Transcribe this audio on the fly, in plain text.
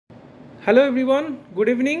Hello everyone, good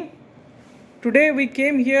evening. Today we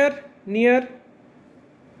came here near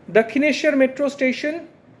Dakshineshwar metro station,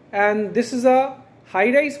 and this is a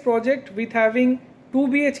high-rise project with having 2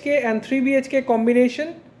 BHK and 3 BHK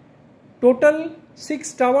combination. Total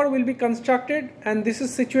 6 tower will be constructed, and this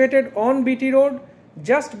is situated on BT road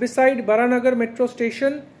just beside Baranagar metro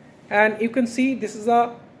station. And you can see this is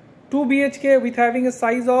a 2 BHK with having a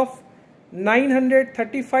size of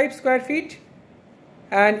 935 square feet.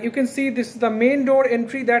 And you can see this is the main door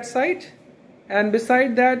entry that side, and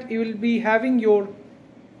beside that you will be having your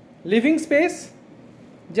living space.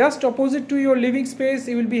 Just opposite to your living space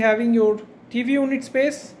you will be having your TV unit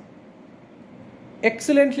space.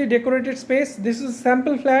 Excellently decorated space. This is a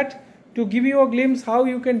sample flat to give you a glimpse how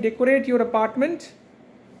you can decorate your apartment.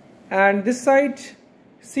 And this side,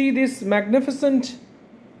 see this magnificent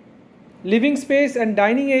living space and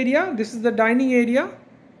dining area. This is the dining area.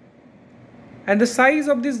 And the size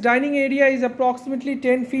of this dining area is approximately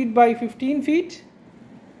 10 feet by 15 feet.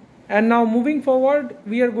 And now moving forward,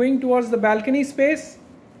 we are going towards the balcony space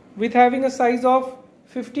with having a size of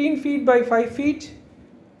 15 feet by 5 feet.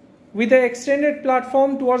 With an extended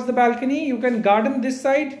platform towards the balcony, you can garden this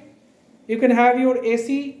side. You can have your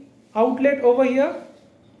AC outlet over here.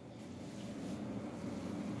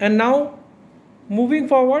 And now moving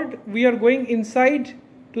forward, we are going inside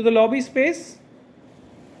to the lobby space.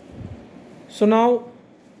 So now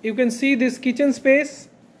you can see this kitchen space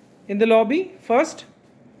in the lobby first.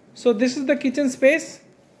 So this is the kitchen space,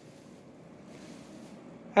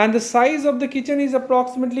 and the size of the kitchen is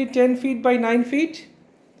approximately 10 feet by 9 feet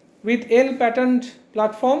with L patterned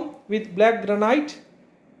platform with black granite,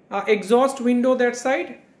 exhaust window that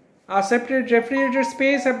side. A separate refrigerator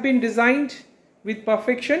space have been designed with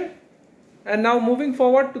perfection. And now moving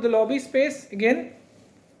forward to the lobby space again.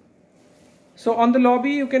 So on the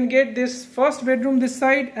lobby you can get this first bedroom this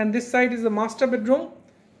side, and this side is the master bedroom.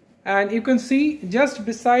 And you can see just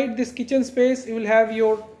beside this kitchen space you will have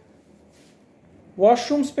your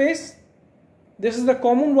washroom space. This is the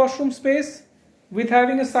common washroom space with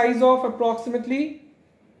having a size of approximately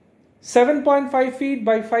 7.5 feet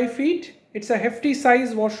by 5 feet. It's a hefty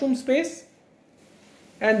size washroom space.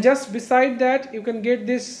 And just beside that you can get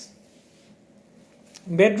this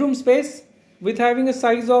bedroom space with having a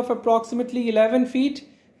size of approximately 11 feet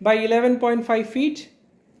by 11.5 feet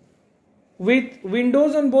with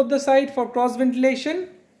windows on both the side for cross ventilation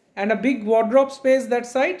and a big wardrobe space that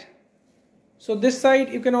side. So this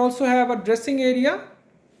side you can also have a dressing area,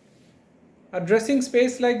 a dressing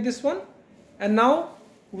space like this one. And now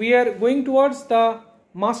we are going towards the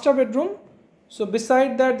master bedroom. So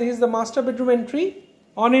beside that this is the master bedroom entry.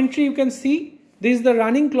 On entry you can see this is the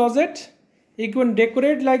running closet. You can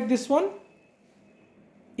decorate like this one.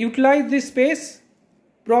 Utilize this space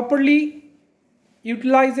properly.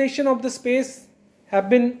 Utilization of the space have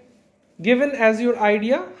been given as your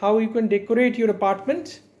idea how you can decorate your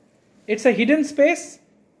apartment. It's a hidden space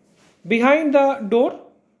behind the door,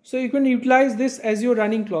 so you can utilize this as your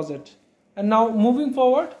running closet. And now moving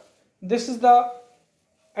forward, this is the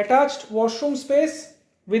attached washroom space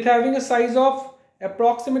with having a size of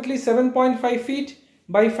approximately 7.5 feet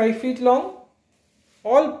by 5 feet long.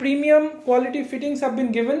 All premium quality fittings have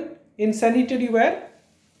been given in sanitary ware.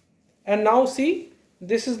 And now see,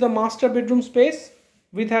 this is the master bedroom space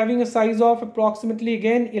with having a size of approximately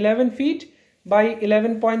again 11 feet by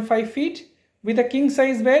 11.5 feet with a king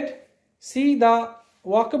size bed. See the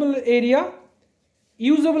walkable area.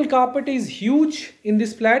 Usable carpet is huge in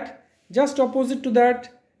this flat. Just opposite to that,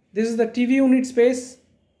 this is the TV unit space,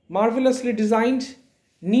 marvelously designed,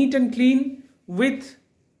 neat and clean with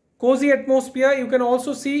cozy atmosphere. You can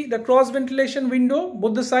also see the cross ventilation window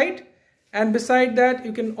both the side, and beside that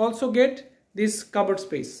you can also get this cupboard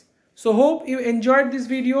space. So hope you enjoyed this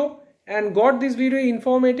video and got this video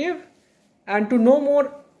informative. And to know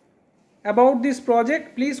more about this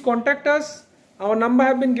project, please contact us. Our number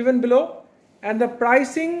have been given below, and the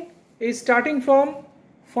pricing is starting from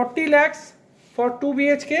 40 lakhs for 2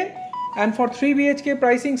 BHK, and for 3 BHK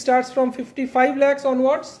pricing starts from 55 lakhs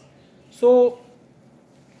onwards. So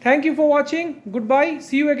thank you for watching. Goodbye.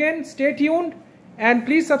 See you again. Stay tuned and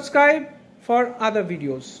please subscribe for other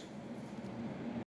videos.